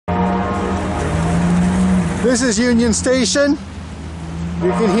This is Union Station. You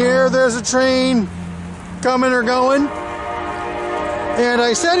can hear there's a train coming or going. And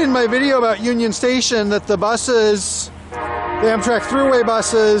I said in my video about Union Station that the buses, the Amtrak Thruway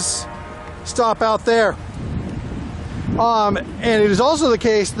buses, stop out there. And it is also the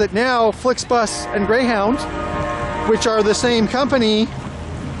case that now Flixbus and Greyhound, which are the same company,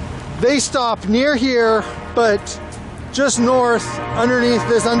 they stop near here, but just north underneath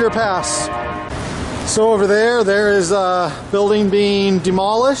this underpass. So over there is a building being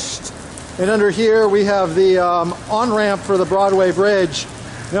demolished, and under here we have the on-ramp for the Broadway Bridge.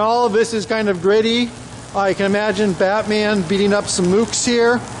 Now all of this is kind of gritty. I can imagine Batman beating up some mooks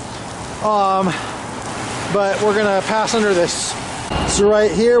here, but we're gonna pass under this. So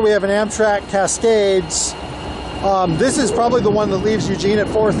right here we have an Amtrak Cascades. This is probably the one that leaves Eugene at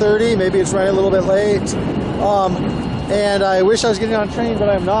 4:30. Maybe it's running a little bit late. And I wish I was getting on a train, but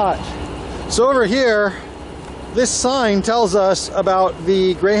I'm not. So over here, this sign tells us about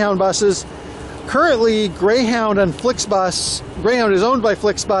the Greyhound buses. Currently, Greyhound and Flixbus, Greyhound is owned by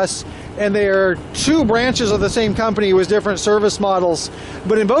Flixbus, and they are two branches of the same company with different service models.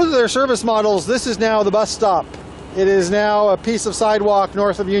 But in both of their service models, this is now the bus stop. It is now a piece of sidewalk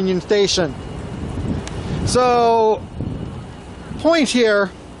north of Union Station. So, point here,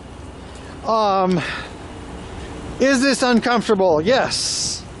 is this uncomfortable?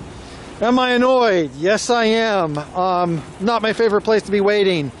 Yes. Am I annoyed? Yes, I am. Not my favorite place to be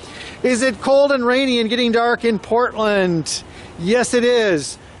waiting. Is it cold and rainy and getting dark in Portland? Yes, it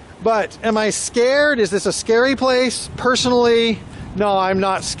is. But am I scared? Is this a scary place? Personally, no, I'm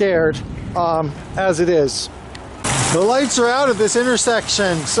not scared, as it is. The lights are out at this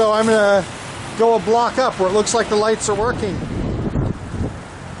intersection, so I'm gonna go a block up where it looks like the lights are working.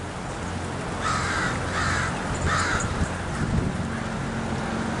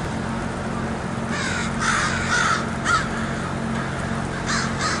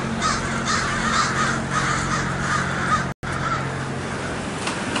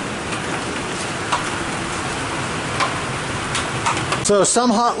 So some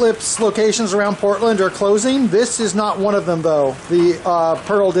Hot Lips locations around Portland are closing. This is not one of them though, the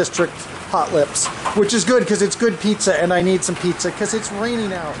Pearl District Hot Lips, which is good because it's good pizza and I need some pizza because it's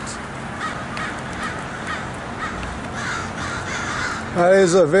raining out. That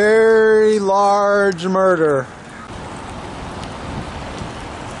is a very large murder.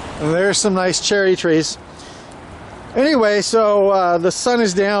 And there's some nice cherry trees. Anyway, so the sun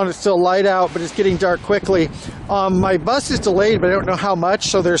is down, it's still light out, but it's getting dark quickly. My bus is delayed, but I don't know how much,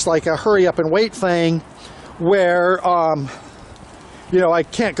 so there's like a hurry up and wait thing where, you know, I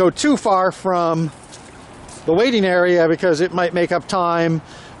can't go too far from the waiting area because it might make up time,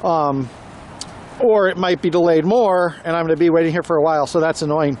 or it might be delayed more, and I'm going to be waiting here for a while, so that's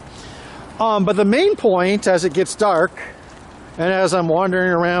annoying. But the main point, as it gets dark, and as I'm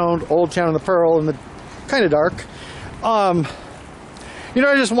wandering around Old Town and the Pearl in the kind of dark, you know,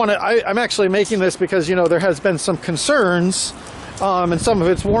 I just want to, I'm actually making this because, you know, there has been some concerns, and some of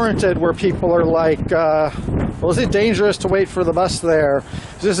it's warranted, where people are like, well, is it dangerous to wait for the bus there?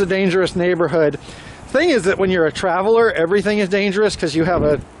 Is this a dangerous neighborhood? Thing is that when you're a traveler, everything is dangerous because you have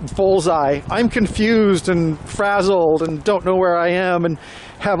a bullseye. I'm confused and frazzled and don't know where I am and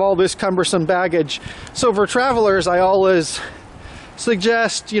have all this cumbersome baggage. So for travelers, I always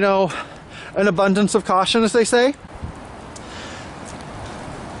suggest, you know, an abundance of caution, as they say.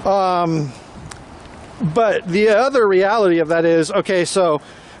 But the other reality of that is, okay, so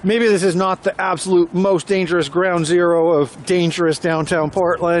maybe this is not the absolute most dangerous ground zero of dangerous downtown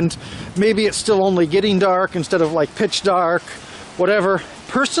Portland. Maybe it's still only getting dark instead of like pitch dark, whatever.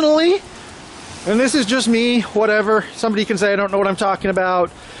 Personally, and this is just me, whatever, somebody can say I don't know what I'm talking about.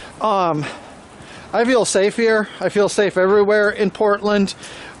 I feel safe here. I feel safe everywhere in Portland.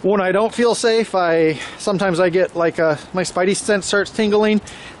 When I don't feel safe, sometimes I get like my spidey sense starts tingling.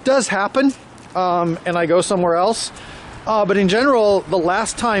 It does happen, and I go somewhere else. But in general, the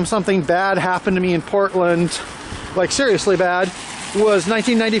last time something bad happened to me in Portland, like seriously bad, was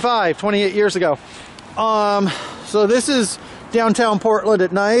 1995, 28 years ago. So this is downtown Portland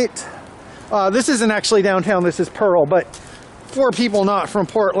at night. This isn't actually downtown, this is Pearl, but for people not from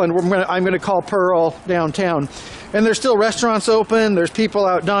Portland, I'm gonna call Pearl downtown. And there's still restaurants open, there's people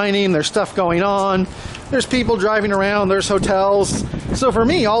out dining, there's stuff going on, there's people driving around, there's hotels. So for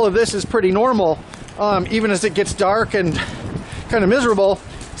me, all of this is pretty normal, even as it gets dark and kind of miserable.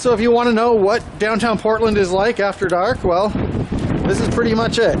 So if you want to know what downtown Portland is like after dark, well, this is pretty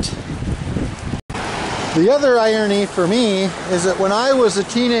much it. The other irony for me is that when I was a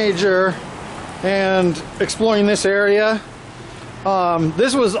teenager and exploring this area,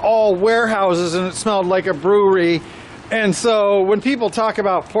 This was all warehouses and it smelled like a brewery. And so when people talk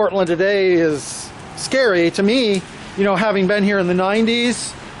about Portland today is scary, to me, you know, having been here in the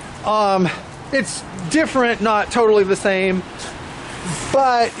 90s, it's different, not totally the same.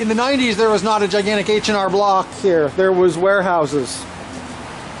 But in the 90s, there was not a gigantic H&R Block here. There was warehouses.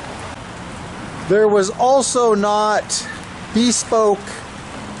 There was also not bespoke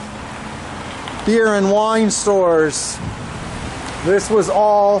beer and wine stores. This was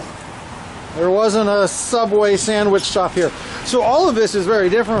all, there wasn't a Subway sandwich shop here. So all of this is very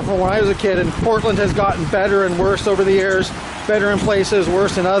different from when I was a kid, and Portland has gotten better and worse over the years. Better in places,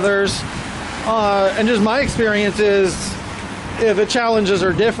 worse in others. And just my experience is, the challenges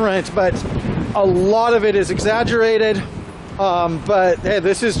are different, but a lot of it is exaggerated. But hey,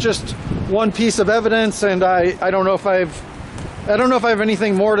 this is just one piece of evidence, and I don't know if I have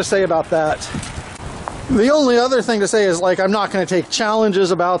anything more to say about that. The only other thing to say is, like, I'm not going to take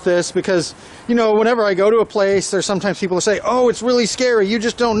challenges about this because, you know, whenever I go to a place, there's sometimes people who say, oh, it's really scary, you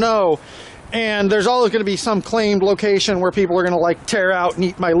just don't know. And there's always going to be some claimed location where people are going to, like, tear out and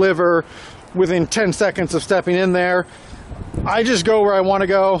eat my liver within 10 seconds of stepping in there. I just go where I want to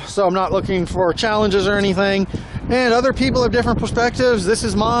go, so I'm not looking for challenges or anything. And other people have different perspectives. This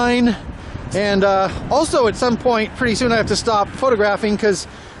is mine. And also, at some point, pretty soon I have to stop photographing because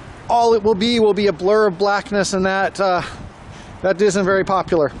all it will be a blur of blackness, and that isn't very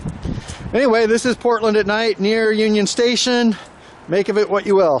popular. Anyway, this is Portland at night near Union Station. Make of it what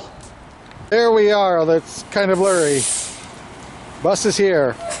you will. There we are. That's kind of blurry. Bus is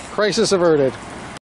here. Crisis averted.